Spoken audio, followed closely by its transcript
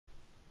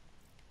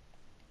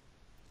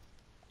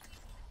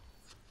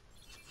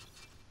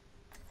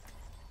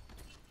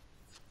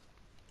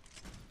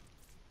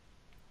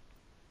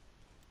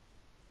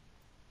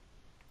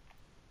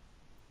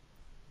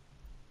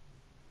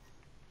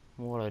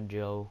What a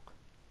joke.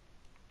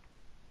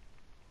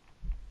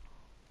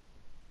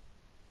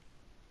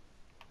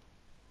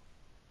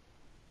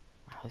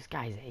 Wow, this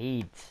guy's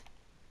AIDS.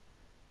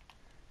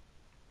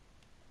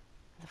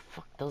 What the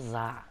fuck does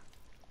that?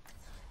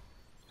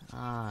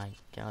 Ah,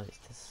 God, it's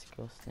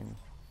disgusting.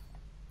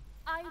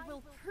 I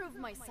will prove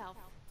myself.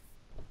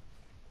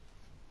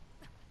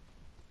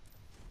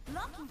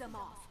 Blocking them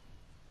off.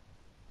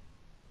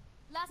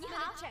 Last minute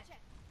check.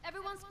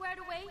 Everyone squared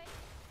away?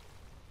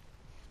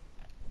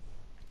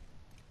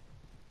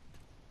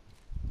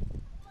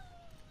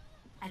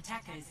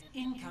 Attackers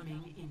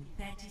incoming in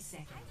 30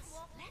 seconds.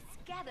 Let's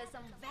gather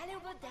some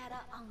valuable data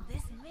on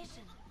this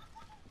mission.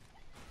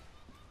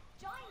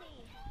 Join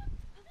me.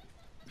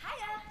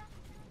 Hiya.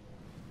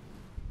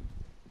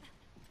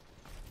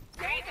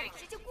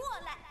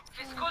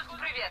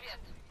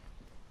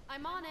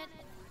 I'm on it.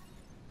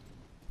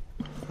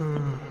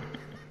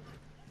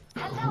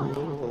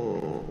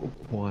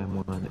 Why am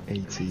I on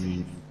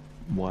 80?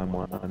 Why am I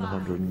on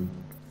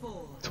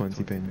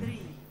 120 ping? 3,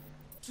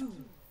 2,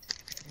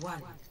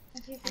 1.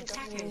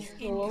 Attackers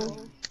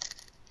incoming.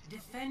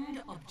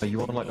 Defend objective. Are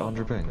you on like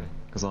 100 ping?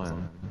 Because I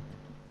am.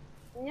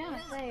 Yeah,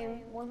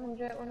 same.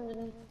 100,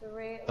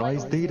 103. Oh,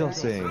 he's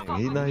DDoSing.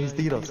 He's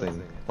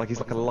DDoSing. Like he's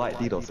like a light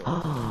DDoS.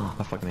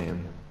 I fucking hate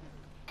him.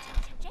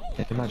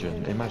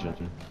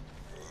 Imagine.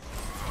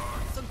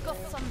 So got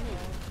some new.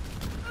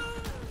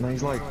 No,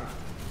 he's like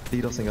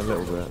DDoSing a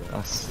little bit.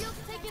 That's.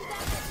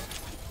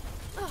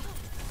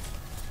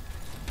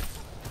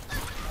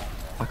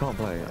 I can't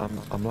play.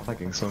 I'm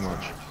lagging so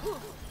much.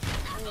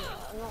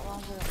 I'm not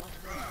laughing at my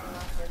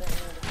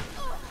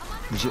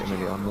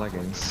Legitimately, I'm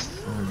lagging.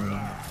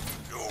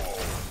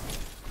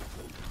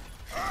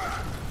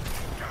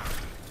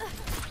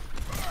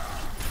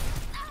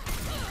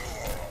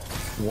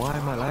 Why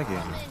am I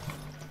lagging?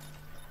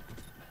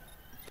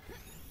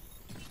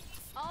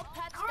 All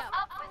patched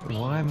up.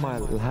 Why am I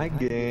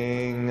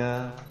lagging?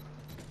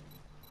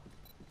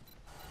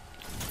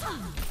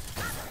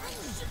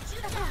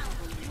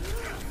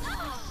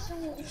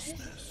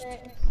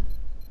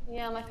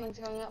 Yeah, my ping's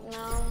going up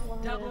now.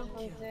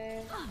 120.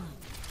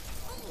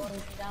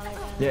 Down again.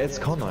 Yeah, it's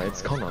Connor.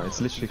 It's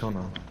literally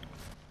Connor.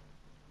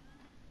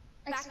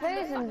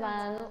 Expose him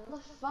then.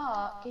 What the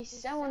fuck? He's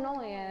so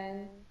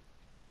annoying.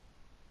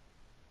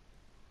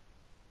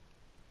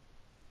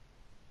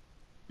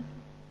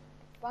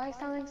 Why are you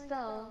standing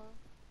still?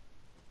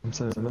 I'm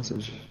sending a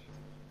message.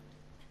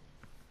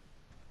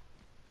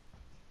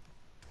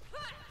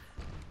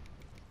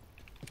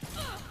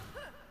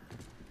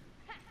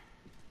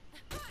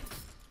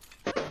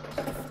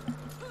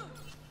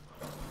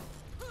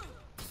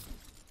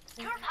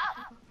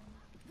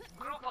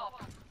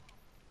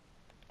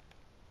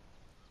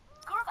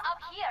 Group up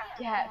here.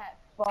 Get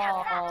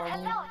Hello bombed.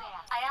 there.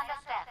 I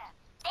understand.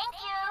 Thank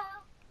you.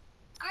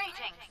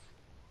 Greetings.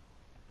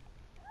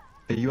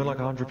 Are you on like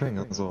 100 ping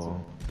as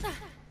well?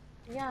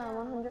 Yeah,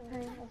 100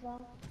 ping as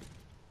well.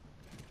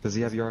 Does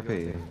he have your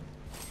IP?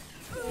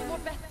 More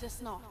better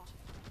snart.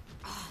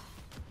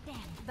 Damn,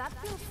 that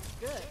feels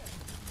good.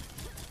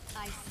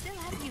 I still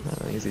have you.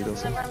 He's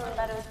DDoSing. Whenever I'm in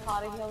bed with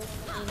party, he'll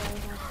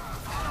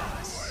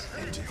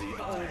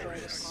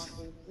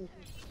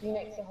he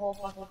makes the whole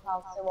fucking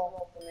house so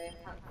awful for me. I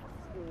can't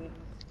speed.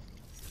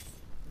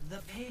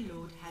 The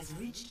payload has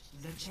reached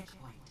the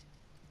checkpoint.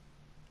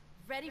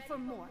 Ready for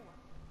more.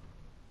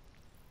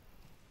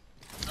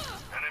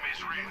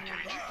 Enemies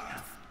re-engaging.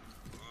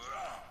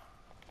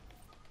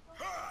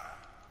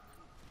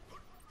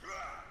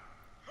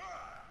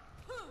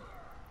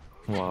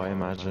 Wow,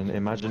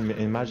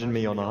 imagine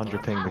me on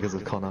 100 ping because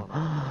of Connor.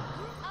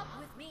 Up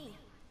with me.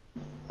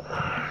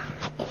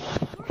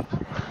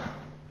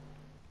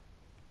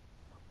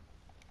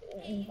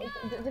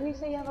 Didn't you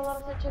say you have a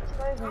lot of such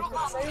exposures?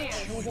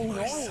 He's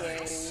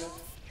annoying.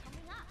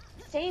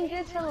 Same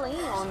goes for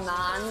Leon,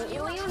 man.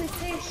 Leon is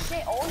so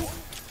shit.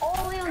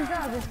 All Leon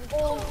does is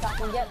fall back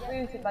and get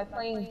boosted by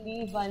playing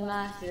Diva and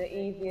Mercy, the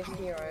easiest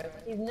heroes.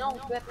 He's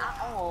not good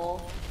at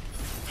all.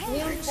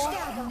 Leon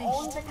forces on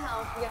all his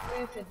accounts to get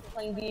boosted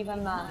playing Diva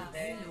and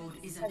Mercy.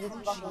 Because he's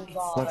fucking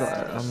Like,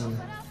 god.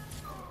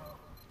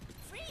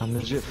 I'm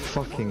legit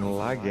fucking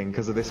lagging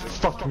because of this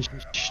fucking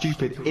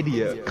stupid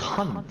idiot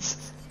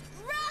cunt.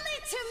 Rally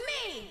to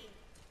me!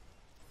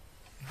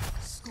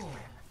 Score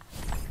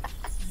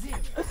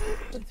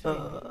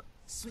 0-3.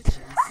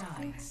 Switching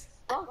sides.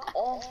 Fuck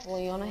off,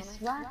 Leon, I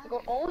swear to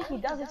god. All he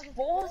does is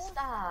force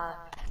that.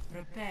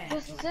 Prepare.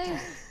 Just so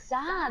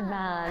sad,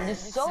 man.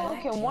 Just solo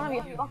kill one of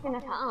your fucking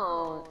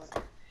accounts.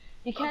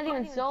 You can't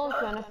even solo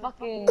kill on a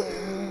fucking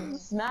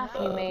smash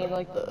you made,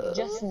 like,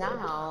 just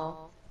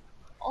now.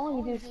 All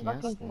you do is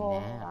fucking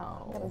force that.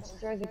 I'm gonna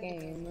destroy the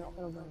game, we're not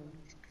gonna win.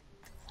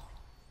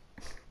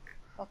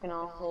 Fucking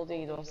asshole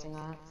DDoSing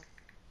that.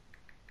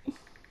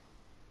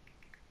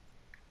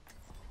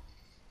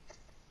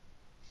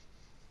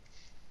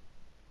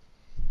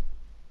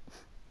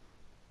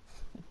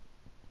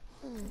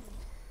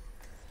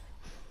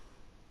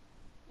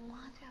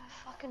 Why do I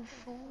fucking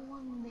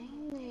 4-1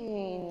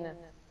 main?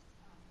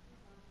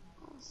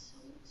 Oh, so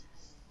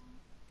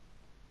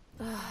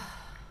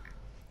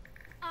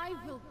I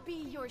will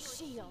be your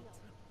shield.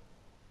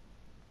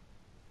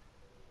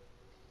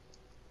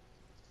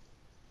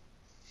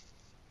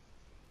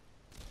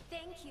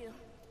 Thank you.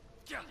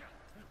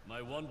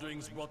 My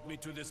wanderings brought me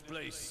to this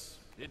place.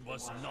 It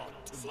was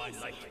not to my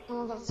liking.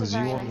 Oh, that's Was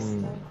very you nice.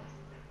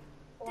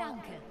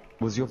 Danke.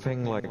 Was your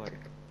ping like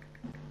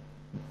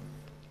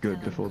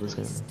good before this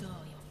game?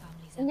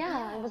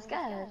 Yeah, it was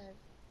good.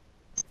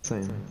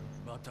 Same.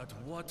 But at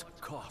what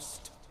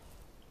cost?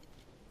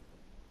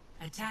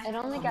 Attack It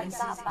only gets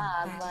that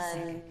bad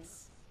when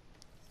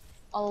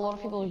a lot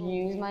of people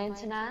use my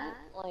internet,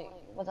 like,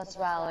 but that's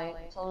rarely.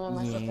 Someone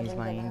my sister Use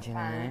my doesn't get a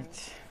friend.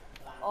 internet.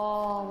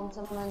 Oh, when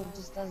someone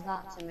just does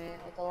that to me,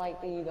 like I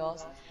like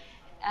DDOS.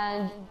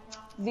 And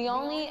the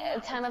only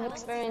time I've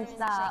experienced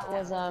that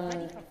was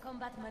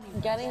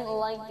getting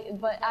like,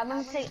 but I'm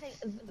gonna say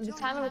the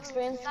time I've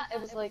experienced that,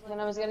 it was like when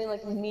I was getting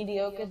like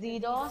mediocre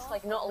DDoS,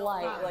 like not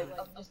light, like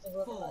just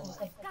a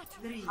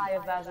higher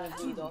version of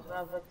DDoS, when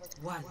I was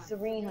like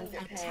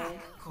 300 ping.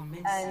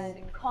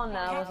 And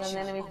Connor was on the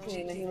enemy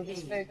team, and he was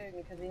just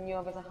focusing because he knew I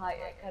was a high,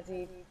 because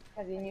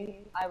he knew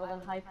I was on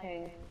high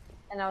ping.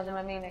 And I was on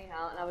my main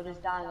account, and I was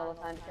just dying all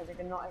the time because I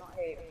could not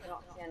escape, I could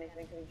not see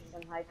anything because he was just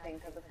on high ping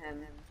because of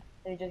him.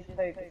 So he just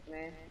focused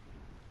me.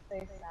 So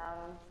sad,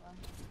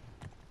 honestly.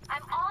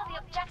 I'm on the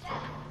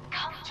objective.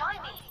 Come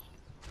join me.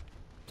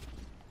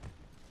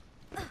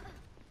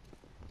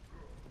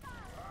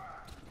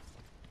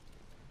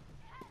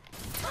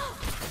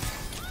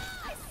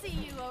 I see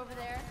you over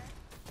there.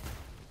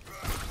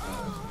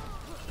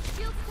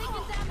 Shield's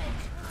taking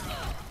damage.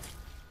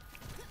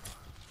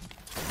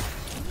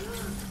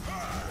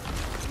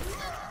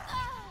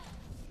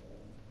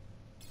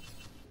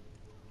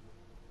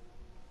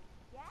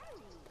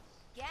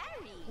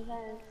 Gary.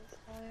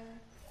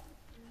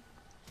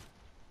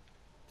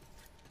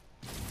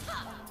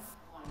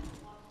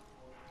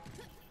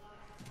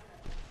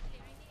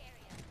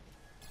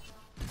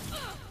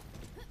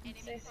 I'm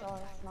so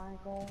sorry,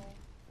 Michael.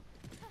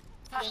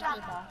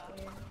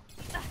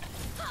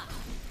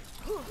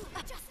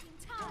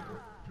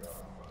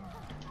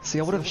 See,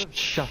 I would have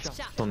shut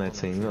on their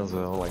team as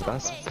well. Like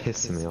that's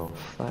pissing me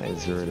off. That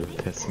is really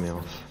pissing me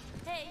off.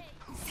 Hey,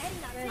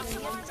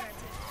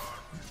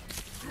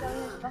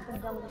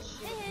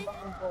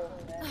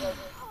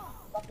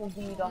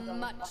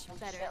 much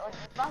better.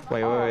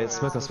 Wait,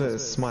 Smith,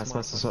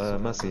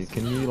 Mercy,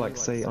 can you like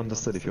say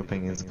understood if your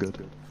ping is good?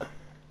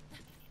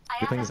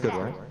 Your ping is good,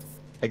 right?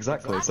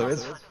 Exactly, so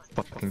it's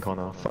fucking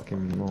Connor,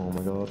 fucking, oh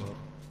my god.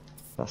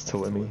 That's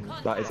tilting me.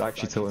 That is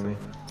actually tilting me.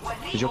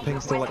 Is your ping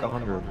still like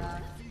 100?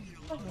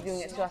 He's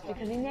doing it to us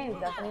because he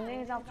knows us, and he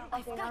knows our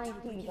fucking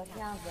IPs, like he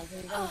has them, so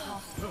he's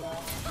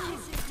only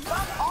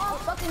fuck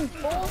off, fucking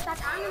balls, that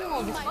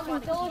animal, just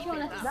fucking kills you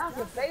in his mouth,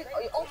 your face,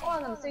 all four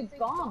of them are so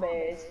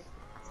garbage.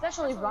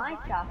 Especially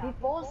Rycap, he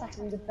 4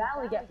 seconds to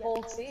barely get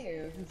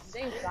 4-2, he's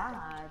so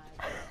bad.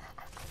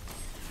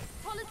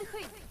 Follow the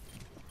quick.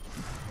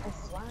 I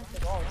swear to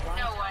God,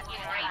 No one in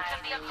range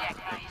of the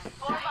objective.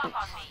 Form up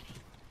on me.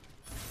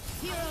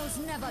 Heroes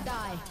never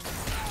die.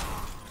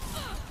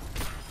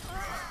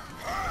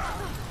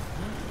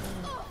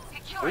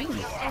 Securing the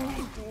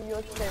objective.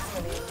 you're so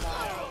pretty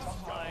bad.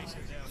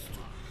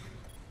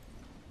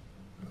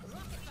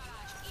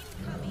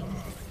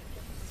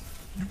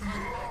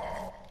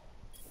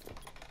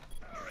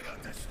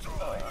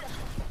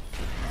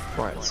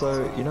 Right,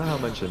 so you know how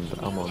I mentioned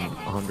I'm on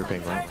 100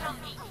 ping, right?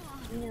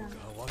 Yeah.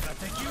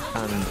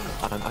 And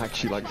I'm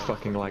actually like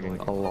fucking lagging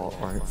a lot,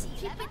 right?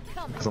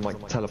 Because I'm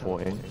like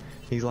teleporting.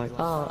 He's like,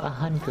 oh,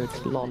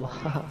 100, lol,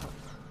 haha.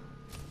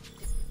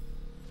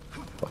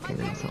 Fucking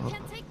retard.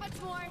 Can't take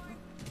much more.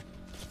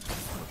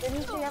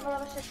 Didn't you have a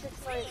lot of shit to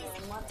explain?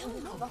 Why don't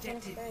you just fucking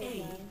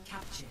explain,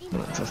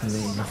 man? That's his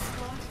name.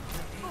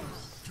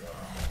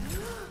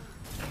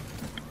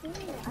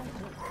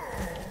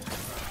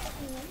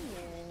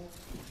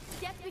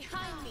 Get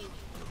behind me.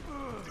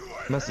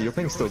 Messi, your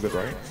ping's still good,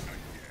 right?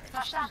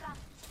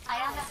 I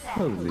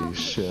understand. Holy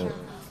shit.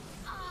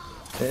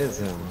 It is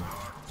him.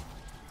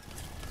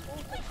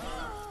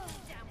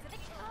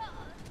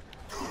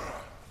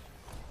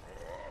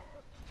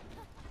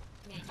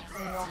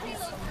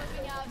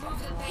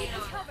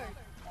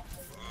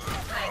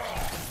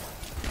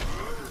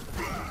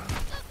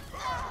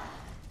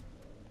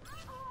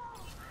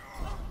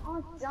 Oh,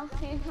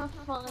 Duffy, you're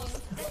fine.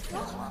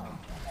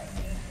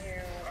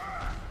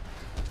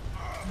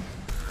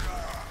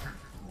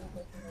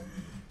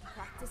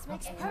 Practice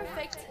makes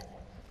perfect.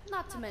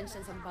 Not to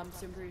mention some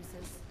bumps and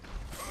bruises.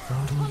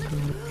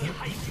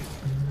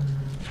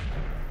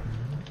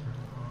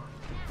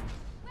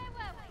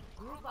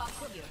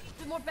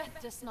 Du mår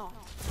bättre snart.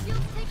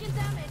 Shield's taking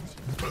damage.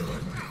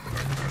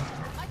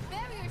 My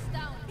barrier's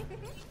down.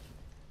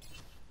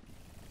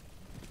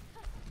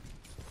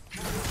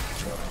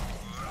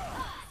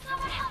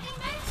 Someone help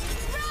me.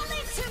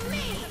 Rally to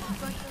me.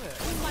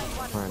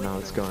 Alright, now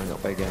it's going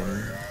up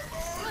again.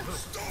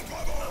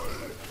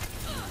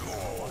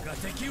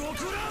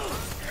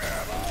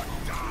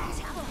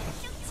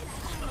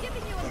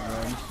 Giving you a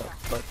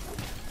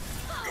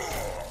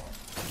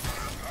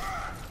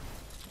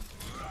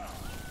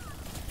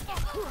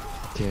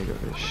Diego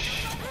is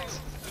shit.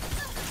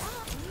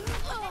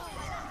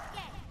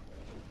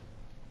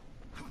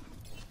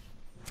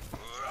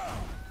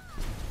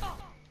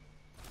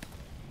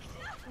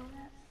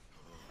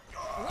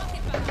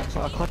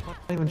 I can't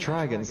even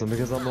try against them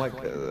because I'm like.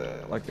 Into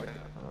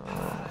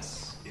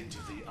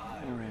the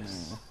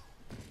iris.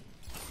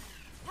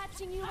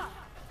 Patching you up.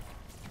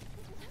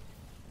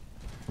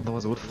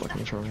 Otherwise I would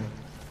fucking try.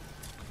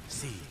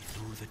 See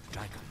through the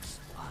dragon's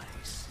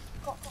eyes.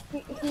 He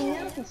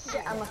knows his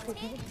shit, I'm like,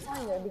 he just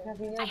find it because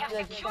he knows I have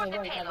like, he's secured gonna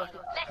the win, payload. so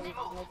Let's he's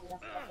move. making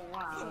us fucking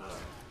wow.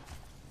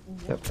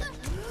 Yep.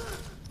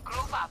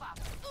 Group up.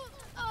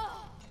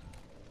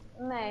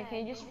 Mate,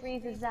 can you just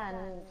freeze the Zen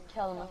and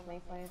kill him with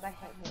me, please? I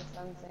hate his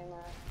son so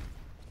much.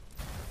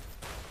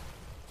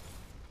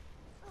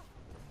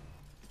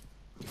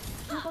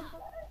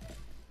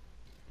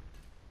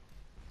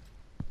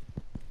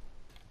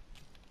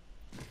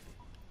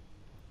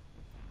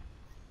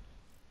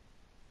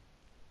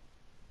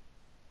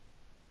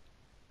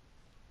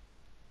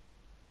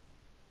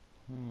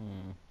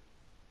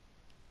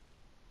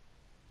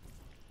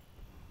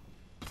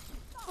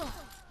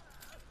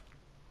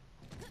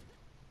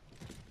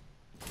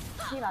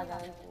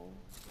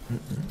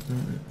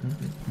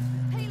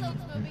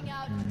 Payload's moving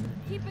out.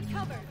 Keep it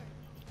covered.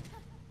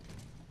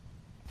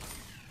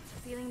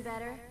 Feeling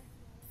better?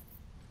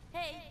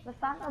 Hey. The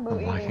fact that I'm we're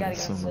even lagging getting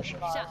so a much. switch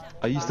bar.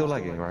 Are you still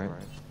lagging, right?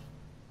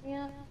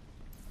 Yeah.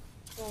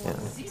 Yeah.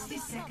 60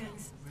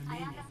 seconds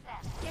remaining.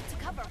 Get to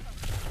cover.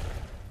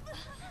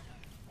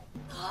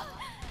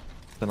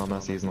 Then our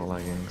Massey is not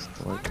lagging,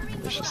 so like,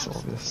 it's just so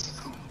obvious.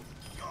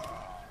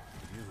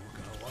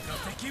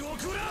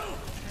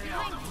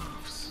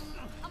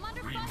 I'm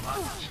under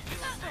fire.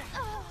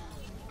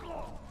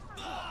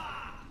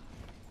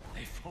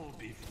 They fall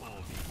before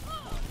me.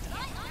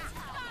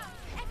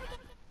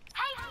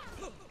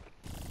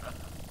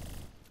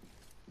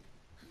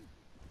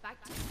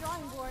 Back to the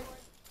drawing board.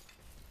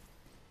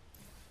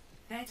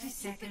 30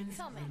 seconds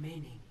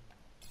remaining.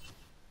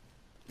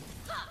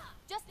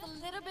 Just a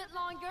little bit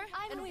longer,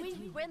 and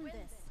we win this.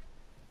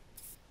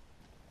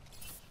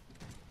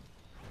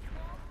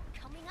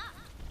 Coming up.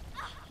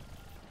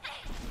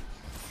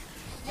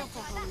 No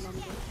problem, Lumber.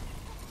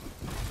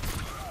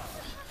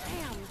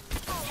 Damn.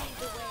 Along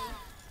the way.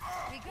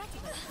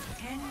 Regrettable.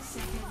 10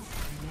 seconds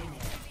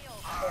remaining.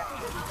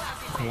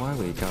 Why are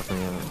we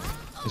gathering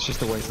out? It's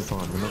just a waste of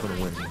time, we're not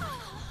gonna win.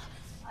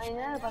 I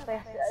know, but they,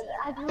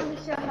 I don't want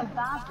to show how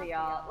bad they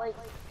are. Like,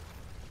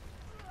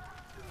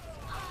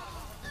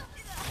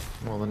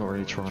 Well, they're not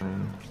really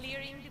trying.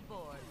 Clearing the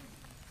board.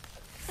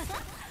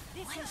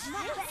 This is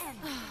not the end.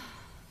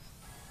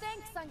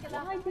 Thanks,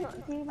 Angela. why do you not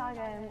teabag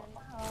him? What the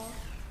hell?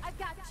 I've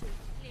got you.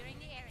 Clearing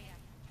the area.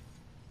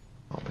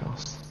 I'll be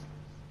honest.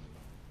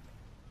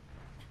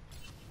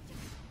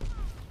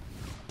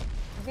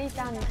 Beat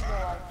down the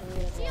floor,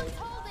 community. Shield's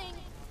holding.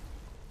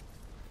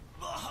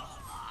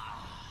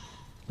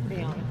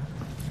 Be honest.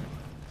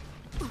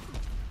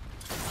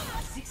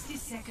 60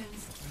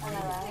 seconds I know,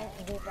 right?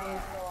 Beat down the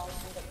floor,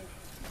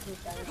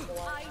 beat down the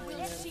floor. I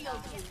will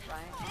shield you.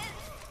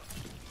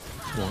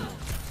 What?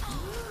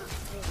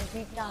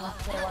 Beat down the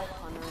floor,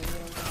 Connor, and you don't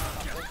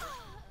know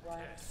about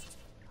this.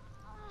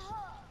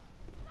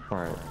 Right.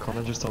 Alright,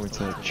 Connor just told me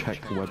to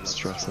check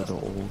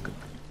webstressor.org.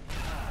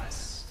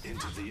 Pass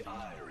into the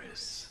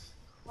iris.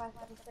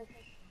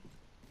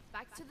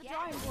 Back to the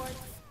drawing board.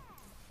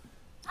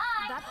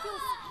 That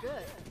feels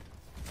good.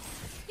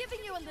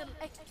 Giving you a little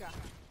extra.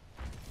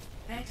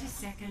 30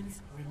 seconds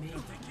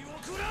remaining.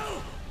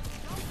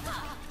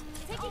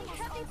 Taking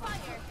heavy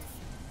fire.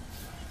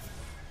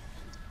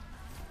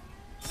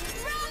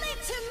 Rally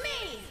to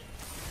me!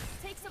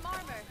 Take some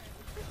armor.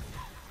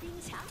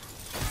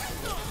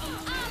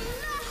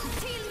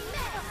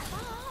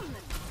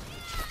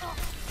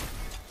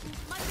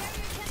 My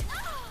barrier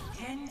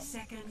can... 10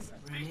 seconds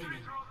remaining.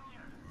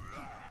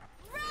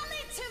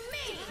 Rally to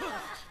me!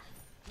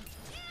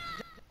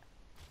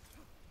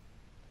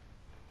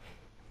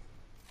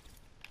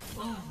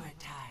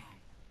 Overtime.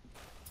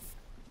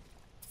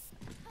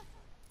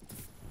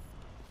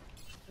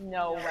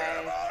 No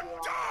way.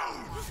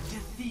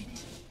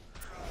 Defeat.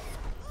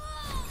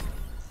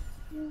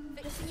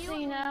 Fixing So,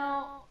 you.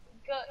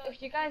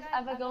 if you guys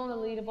ever go on the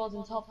leaderboards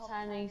in top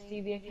 10 and you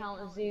see the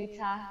account of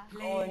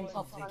Zootac or in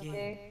top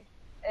 20,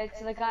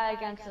 it's the guy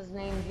against us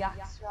named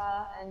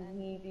Yaxra, and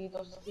he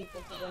does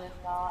people to win it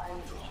far,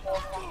 and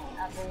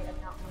every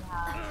account he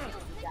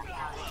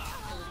has,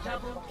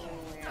 Double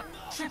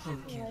triple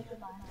kill. Okay,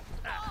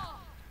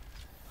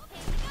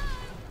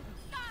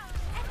 go!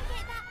 Ever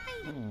get that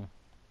feeling?